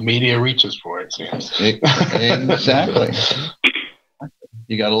of the media reaches for, it seems. Exactly.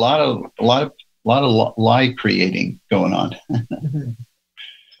 You got a lot of lie creating going on.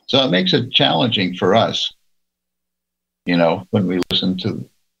 So it makes it challenging for us, when we listen to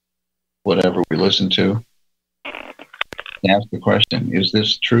whatever we listen to, ask the question, is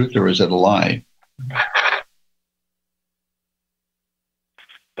this truth or is it a lie?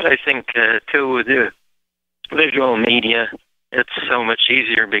 But I think, too, with the visual media, it's so much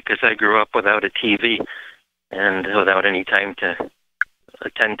easier because I grew up without a TV and without any time to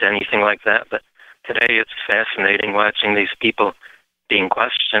attend to anything like that. But today it's fascinating watching these people being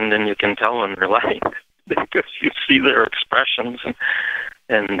questioned, and you can tell when they're lying because you see their expressions,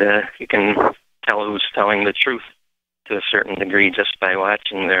 and you can tell who's telling the truth to a certain degree just by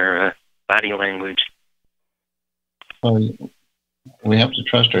watching their body language. Well, we have to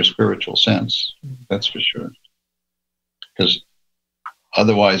trust our spiritual sense, that's for sure. Because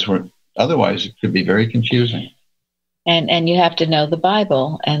otherwise it could be very confusing. And you have to know the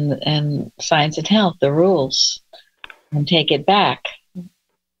Bible and science and health, the rules, and take it back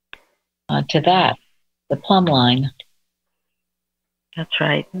to that, the plumb line. That's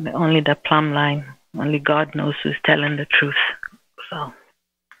right. Only the plumb line. Only God knows who's telling the truth. So,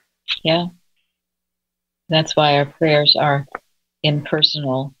 yeah. That's why our prayers are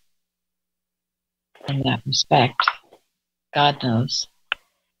impersonal in that respect. God knows.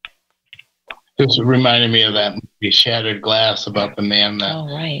 This reminded me of that movie Shattered Glass about the man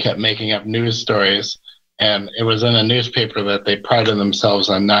that kept making up news stories. And it was in a newspaper that they prided themselves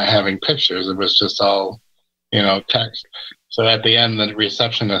on not having pictures. It was just all, text. So at the end, the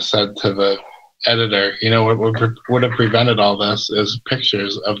receptionist said to the editor, what would have prevented all this is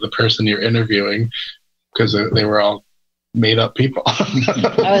pictures of the person you're interviewing, because they were all made up people.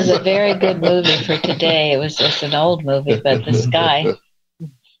 That was a very good movie for today. It's an old movie, but this guy,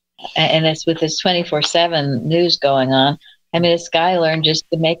 and it's with this 24/7 news going on, I mean, this guy learned just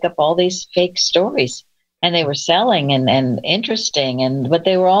to make up all these fake stories, and they were selling and interesting, but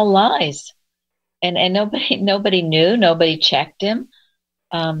they were all lies, and nobody knew, nobody checked him.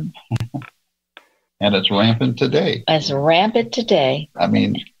 And it's rampant today. It's rampant today. I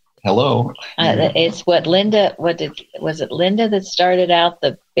mean, hello. It's what Linda. Was it Linda that started out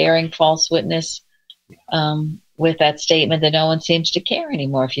the bearing false witness with that statement that no one seems to care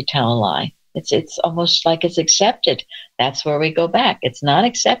anymore if you tell a lie. It's almost like it's accepted. That's where we go back. It's not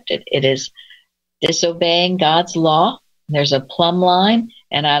accepted. It is disobeying God's law. There's a plumb line,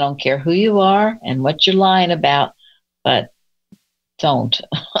 and I don't care who you are and what you're lying about, but don't.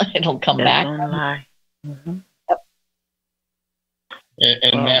 It'll come back. Don't lie. Mm-hmm.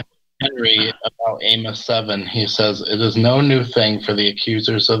 In Matthew Henry, about Amos 7, he says, "It is no new thing for the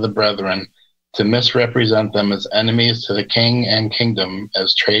accusers of the brethren to misrepresent them as enemies to the king and kingdom,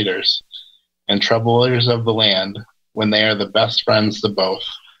 as traitors and troublers of the land, when they are the best friends to both."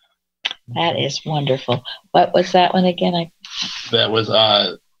 That is wonderful. What was that one again? That was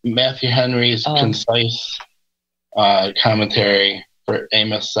Matthew Henry's concise commentary for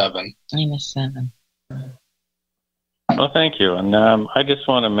Amos 7. Amos 7. Well, thank you. And I just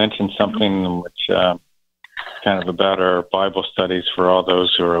want to mention something which kind of about our Bible studies for all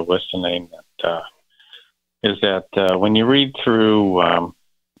those who are listening. Is that when you read through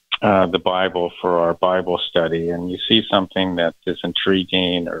the Bible for our Bible study and you see something that is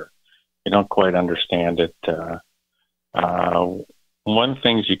intriguing or you don't quite understand it, one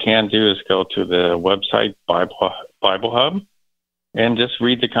thing you can do is go to the website Bible Hub and just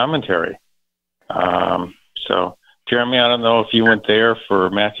read the commentary. So, Jeremy, I don't know if you went there for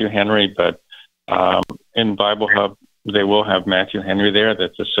Matthew Henry, but in Bible Hub, they will have Matthew Henry there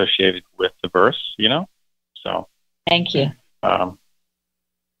that's associated with the verse, So, thank you. Hello?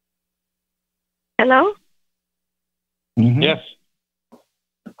 Mm-hmm. Yes.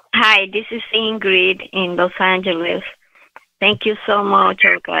 Hi, this is Ingrid in Los Angeles. Thank you so much,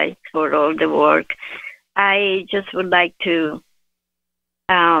 guys, for all the work. I just would like to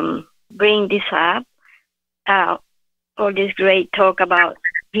bring this up, all this great talk about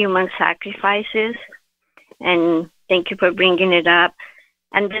human sacrifices, and thank you for bringing it up.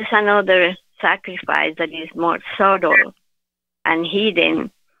 And there's another sacrifice that is more subtle and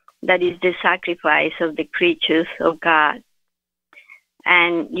hidden, that is the sacrifice of the creatures of God.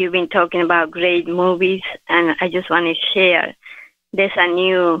 And you've been talking about great movies, and I just want to share. There's a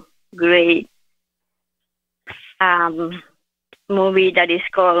new great movie that is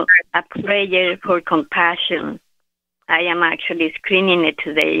called A Prayer for Compassion. I am actually screening it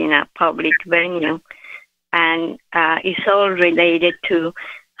today in a public venue, and it's all related to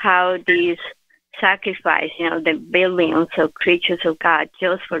how these sacrifice, the billions of creatures of God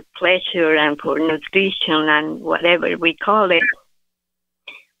just for pleasure and for nutrition and whatever we call it,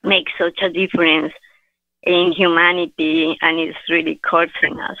 makes such a difference in humanity, and it's really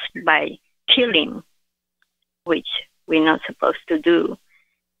causing us by killing, which we're not supposed to do.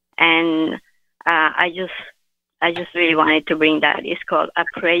 And I just really wanted to bring that. It's called A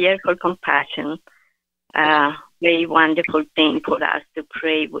Prayer for Compassion. Very wonderful thing for us to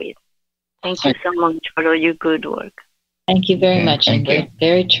pray with. Thank you so much for all your good work. Thank you very much, Ingrid.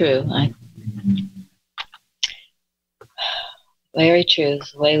 Very true. Very true.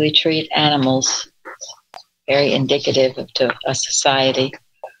 The way we treat animals is very indicative of a society.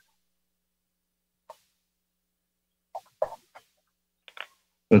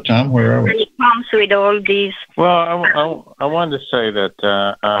 So, Tom, where are we? It comes with all these. Well, I wanted to say that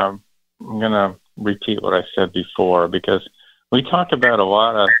I'm going to repeat what I said before, because we talk about a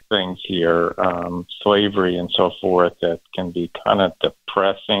lot of things here, slavery and so forth, that can be kind of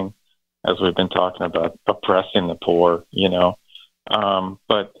depressing, as we've been talking about oppressing the poor,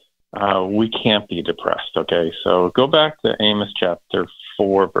 but we can't be depressed, okay? So go back to Amos chapter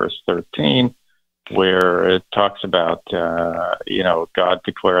 4, verse 13, where it talks about, God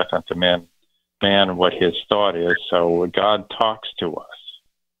declareth unto man what his thought is. So God talks to us,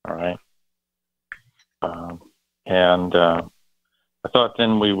 all right? And I thought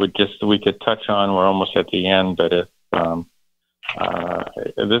then we could touch on, we're almost at the end, but this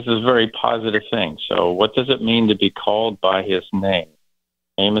is a very positive thing. So what does it mean to be called by his name?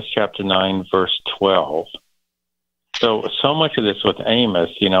 Amos chapter 9, verse 12. So much of this with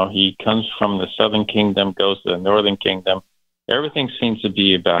Amos, he comes from the southern kingdom, goes to the northern kingdom. Everything seems to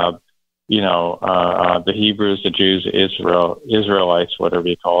be about, the Hebrews, the Jews, Israelites, whatever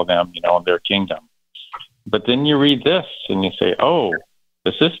you call them, their kingdom. But then you read this and you say, oh,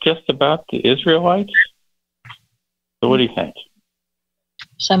 is this just about the Israelites? So what do you think?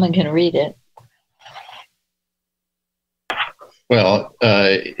 Someone can read it. Well,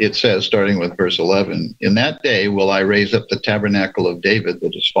 it says, starting with verse 11, in that day will I raise up the tabernacle of David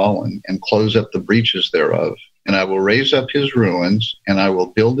that is fallen, and close up the breaches thereof. And I will raise up his ruins, and I will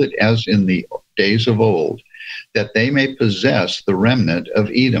build it as in the days of old, that they may possess the remnant of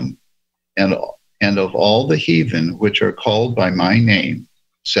Edom, and of all the heathen which are called by my name,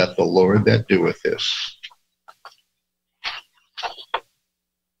 saith the Lord that doeth this.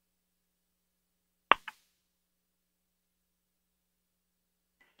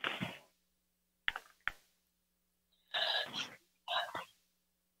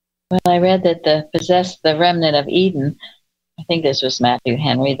 Well, I read that possess the remnant of Eden. I think this was Matthew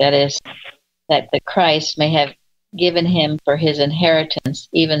Henry. That is, that the Christ may have given him for his inheritance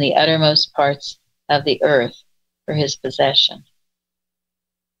even the uttermost parts of the earth for his possession.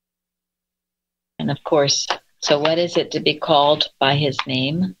 And of course, so what is it to be called by his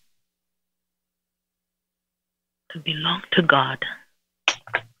name? To belong to God.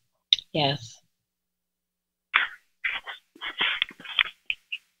 Yes.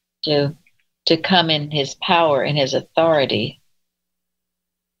 To come in his power and his authority.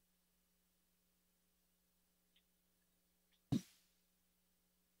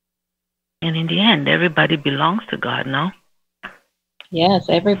 And in the end, everybody belongs to God, no? Yes,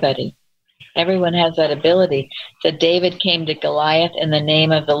 everybody. Everyone has that ability. So David came to Goliath in the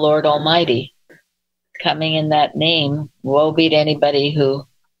name of the Lord Almighty. Coming in that name, woe be to anybody who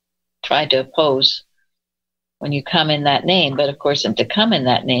tried to oppose when you come in that name. But of course, and to come in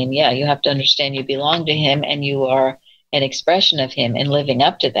that name, yeah, you have to understand you belong to him and you are an expression of him and living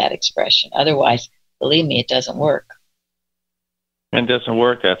up to that expression. Otherwise, believe me, it doesn't work. And it doesn't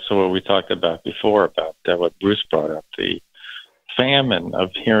work. That's what we talked about before, about what Bruce brought up, the famine of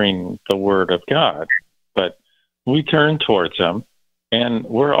hearing the word of God. But we turn towards him, and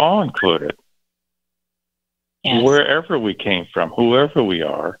we're all included. Yes. Wherever we came from, whoever we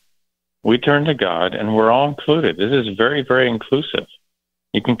are, we turn to God, and we're all included. This is very, very inclusive.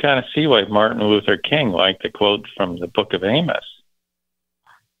 You can kind of see why Martin Luther King liked the quote from the book of Amos.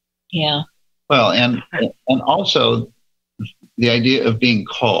 Yeah. Well, and also the idea of being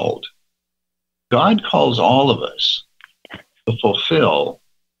called. God calls all of us to fulfill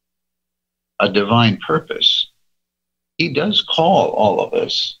a divine purpose. He does call all of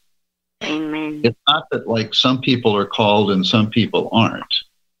us. Amen. It's not that like some people are called and some people aren't.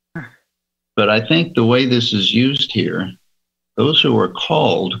 But I think the way this is used here, those who are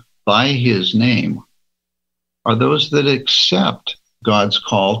called by his name are those that accept God's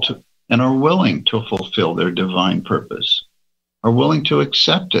call to and are willing to fulfill their divine purpose, are willing to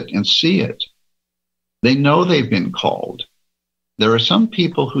accept it and see it. They know they've been called. There are some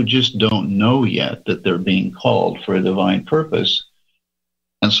people who just don't know yet that they're being called for a divine purpose.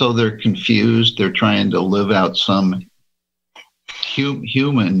 And so they're confused. They're trying to live out some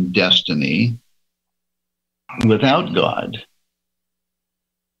human destiny without God.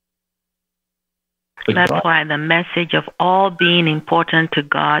 But that's why the message of all being important to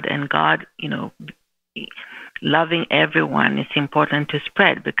God and God, loving everyone is important to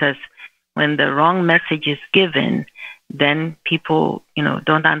spread, because when the wrong message is given, then people,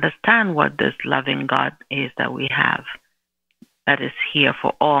 don't understand what this loving God is that we have, that is here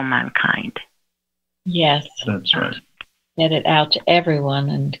for all mankind. Yes. That's right. Get it out to everyone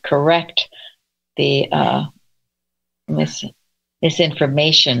and correct the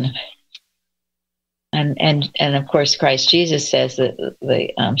misinformation. And of course, Christ Jesus says that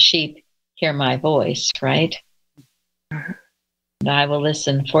the sheep hear my voice, right? Mm-hmm. And I will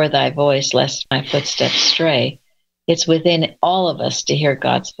listen for thy voice, lest my footsteps stray. It's within all of us to hear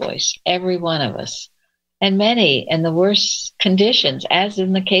God's voice, every one of us. And many in the worst conditions, as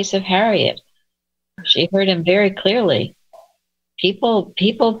in the case of Harriet. She heard him very clearly.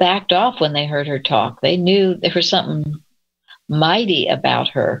 People backed off when they heard her talk. They knew there was something mighty about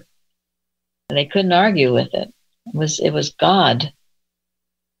her. And they couldn't argue with it. It was God.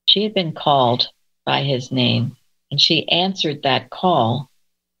 She had been called by his name, and she answered that call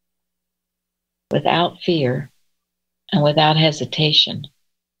without fear and without hesitation.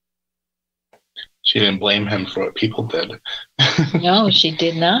 She didn't blame him for what people did. No, she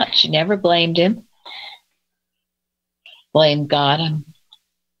did not. She never blamed him. Blamed God.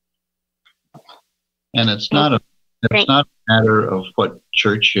 And it's not a matter of what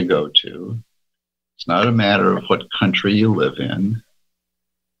church you go to. It's not a matter of what country you live in.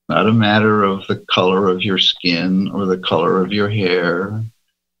 It's not a matter of the color of your skin or the color of your hair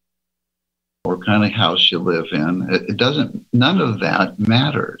or what kind of house you live in. It doesn't, none of that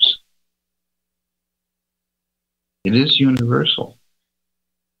matters. It is universal.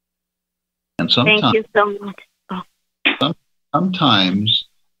 And sometimes, thank you so much. sometimes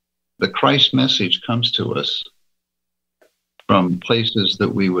the Christ message comes to us from places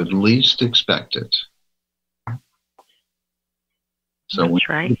that we would least expect it. So that's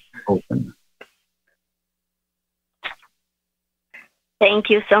right. Open. Thank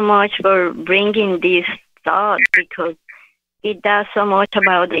you so much for bringing this thought, because it does so much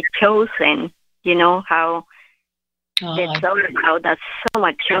about the chosen. You know how the thought about that so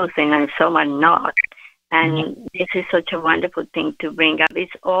much chosen and so much not. And this is such a wonderful thing to bring up.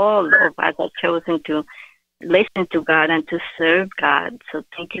 It's all of us are chosen to listen to God and to serve God. So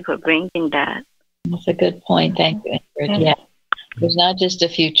thank you for bringing that. That's a good point. Thank you, Ingrid. Yeah. There's not just a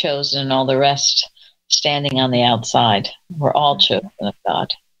few chosen and all the rest standing on the outside. We're all chosen of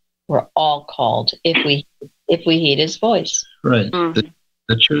God. We're all called if we heed his voice. Right. The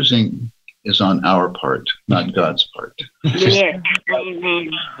choosing is on our part, not God's part. Yes.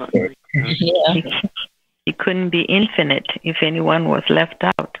 Amen. Yeah. He couldn't be infinite if anyone was left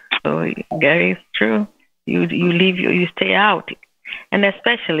out. So very true. You stay out. And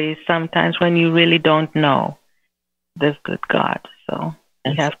especially sometimes when you really don't know this good God. So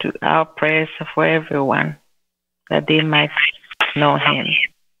we have to, our prayers are for everyone, that they might know him.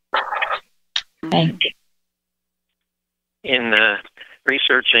 Thank you. In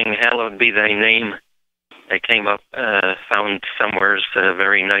researching Hallowed Be Thy Name, I came up, found somewhere a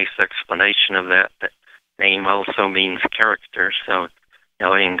very nice explanation of that. That name also means character. So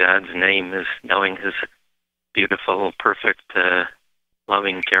knowing God's name is knowing his beautiful, perfect,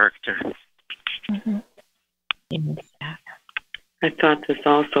 loving character. Mm-hmm. I thought this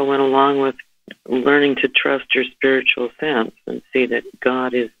also went along with learning to trust your spiritual sense and see that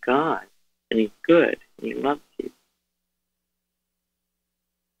God is God and he's good and he loves you.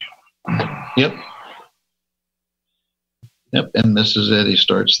 Yep. And Mrs. Eddy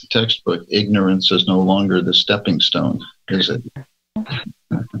starts the textbook. Ignorance is no longer the stepping stone, is it?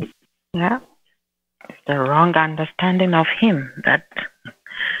 Yeah. It's the wrong understanding of him that.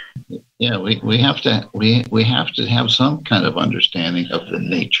 Yeah, we have to have some kind of understanding of the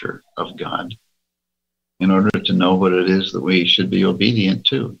nature of God in order to know what it is that we should be obedient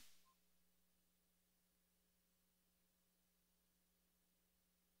to.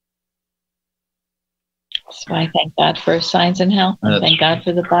 So I thank God for Signs and Health, and thank God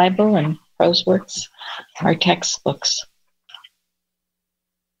for the Bible and prose works, our textbooks.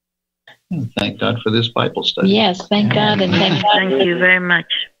 And thank God for this Bible study. Yes, thank God, and thank God. Thank you very much.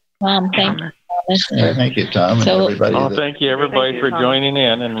 Thank you, Thomas. Thank you, Tom, and everybody. Thank you, everybody, for joining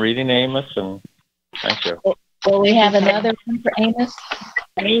in and reading Amos, and thank you. Will we have another one for Amos?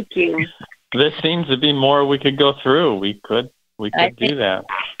 Thank you. There seems to be more we could go through. We could do that.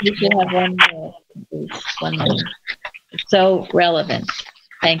 We should have one more. One more. It's so relevant.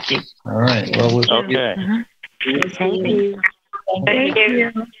 Thank you. All right. Well, okay. Thank you. Thank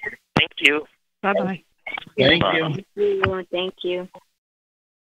you. Thank you. Bye-bye. Thank you. Thank you.